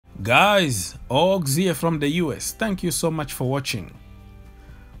Guys, Augs here from the US. Thank you so much for watching.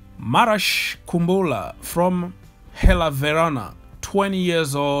 Marash Kumbulla from Hellas Verona, 20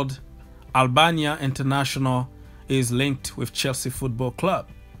 years old, Albania international, is linked with Chelsea Football Club.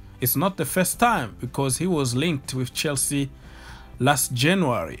 It's not the first time because he was linked with Chelsea last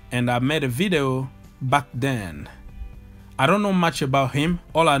January and I made a video back then. I don't know much about him.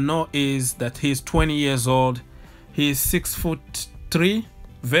 All I know is that he's 20 years old. He's 6'3",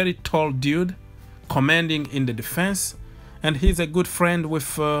 very tall dude, commanding in the defense, and he's a good friend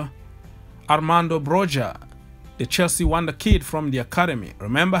with Armando Broja, the Chelsea wonder kid from the academy.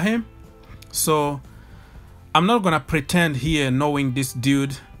 Remember him? So I'm not gonna pretend here knowing this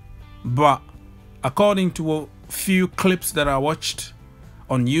dude, but according to a few clips that I watched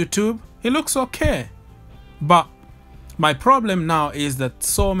on YouTube, he looks okay. But my problem now is that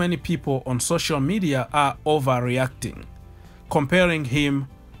so many people on social media are overreacting, comparing him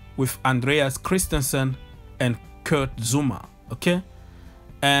with Andreas Christensen and Kurt Zuma, okay?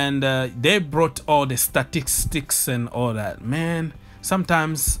 And they brought all the statistics and all that. Man,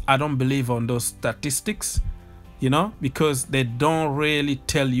 sometimes I don't believe on those statistics, you know, because they don't really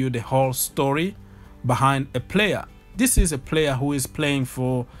tell you the whole story behind a player. This is a player who is playing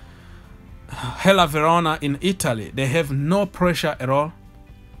for Hellas Verona in Italy. They have no pressure at all.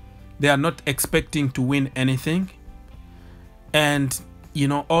 They are not expecting to win anything. And, you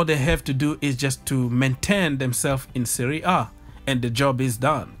know, all they have to do is just to maintain themselves in Serie A. And the job is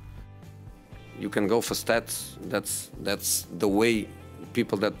done. You can go for stats. That's the way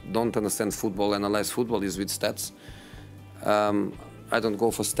people that don't understand football analyze football, is with stats. I don't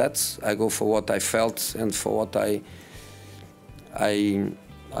go for stats. I go for what I felt and for what I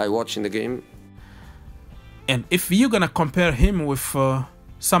watch in the game. And if you're gonna compare him with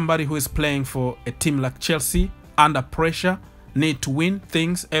somebody who is playing for a team like Chelsea, under pressure, need to win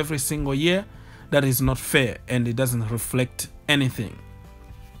things every single year, that is not fair and it doesn't reflect anything.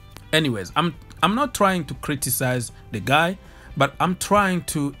 Anyways, I'm not trying to criticize the guy, but I'm trying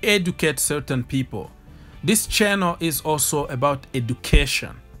to educate certain people. This channel is also about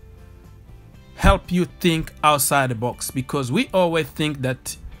education. Help you think outside the box, because we always think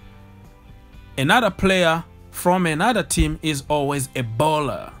that another player from another team is always a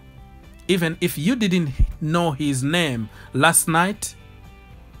baller. Even if you didn't know his name last night,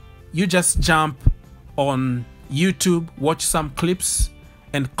 you just jump on YouTube, watch some clips,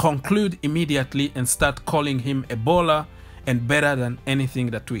 and conclude immediately and start calling him a baller and better than anything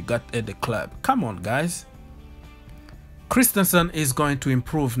that we got at the club. Come on, guys. Christensen is going to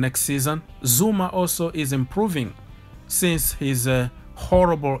improve next season. Zuma also is improving since his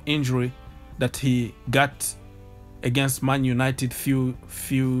horrible injury that he got against Man United few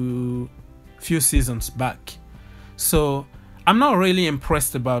seasons back. So I'm not really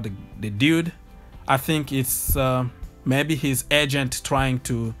impressed about the dude. I think it's maybe his agent trying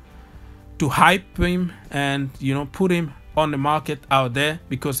to hype him and, you know, put him on the market out there,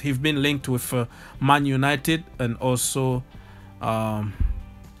 because he's been linked with Man United and also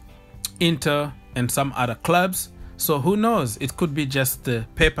Inter and some other clubs. So who knows, it could be just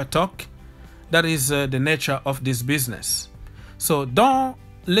paper talk. That is the nature of this business. So don't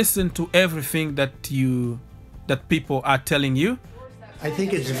listen to everything that people are telling you. I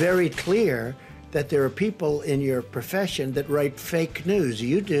think it's very clear that there are people in your profession that write fake news.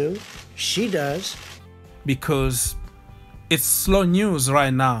 You do, she does. Because it's slow news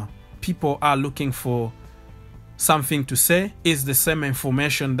right now. People are looking for something to say. It's the same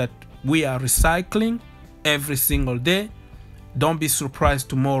information that we are recycling every single day. Don't be surprised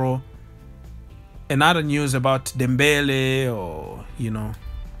tomorrow another news about Dembele or, you know,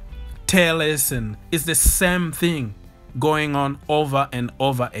 Telles, and it's the same thing going on over and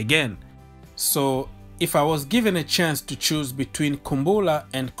over again. So if I was given a chance to choose between Kumbulla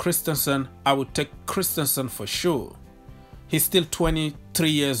and Christensen, I would take Christensen for sure. He's still 23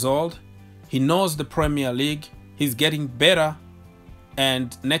 years old. He knows the Premier League. He's getting better.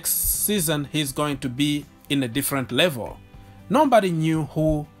 And next season, he's going to be in a different level. Nobody knew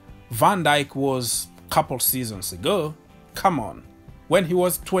who Van Dijk was a couple seasons ago. Come on. When he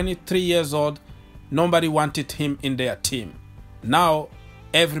was 23 years old, nobody wanted him in their team. Now,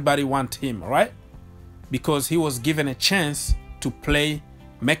 everybody wants him, right? Because he was given a chance to play,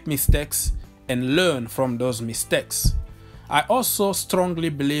 make mistakes, and learn from those mistakes. I also strongly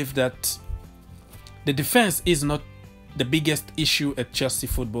believe that the defense is not the biggest issue at Chelsea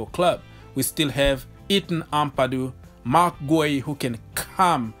Football Club. We still have Ethan Ampadu, Mark Gueye, who can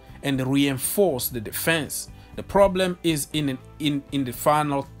come and reinforce the defense. The problem is in the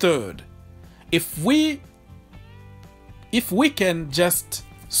final third. If we can just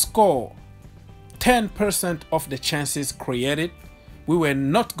score 10% of the chances created, we were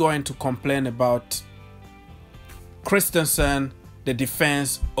not going to complain about Christensen, the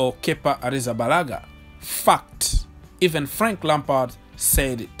defense, or Kepa Arrizabalaga. Fact. Even Frank Lampard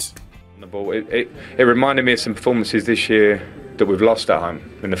said it. The ball. It reminded me of some performances this year that we've lost at home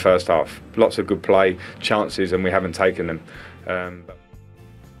in the first half. Lots of good play, chances, and we haven't taken them.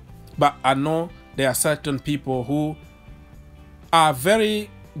 But I know there are certain people who are very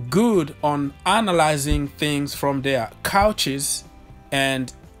good on analyzing things from their couches,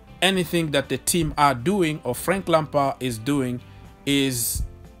 and anything that the team are doing or Frank Lampard is doing is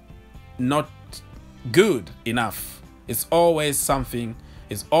not good enough. It's always something,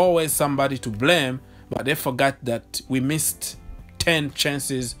 it's always somebody to blame, but they forgot that we missed 10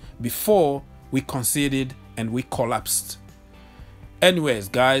 chances before we conceded and we collapsed. Anyways,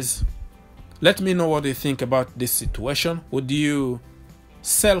 guys, let me know what you think about this situation. Would you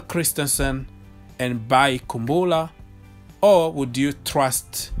sell Christensen and buy Kumbulla, or would you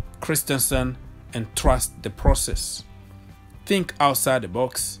trust Christensen and trust the process? Think outside the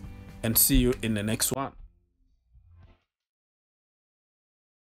box, and see you in the next one.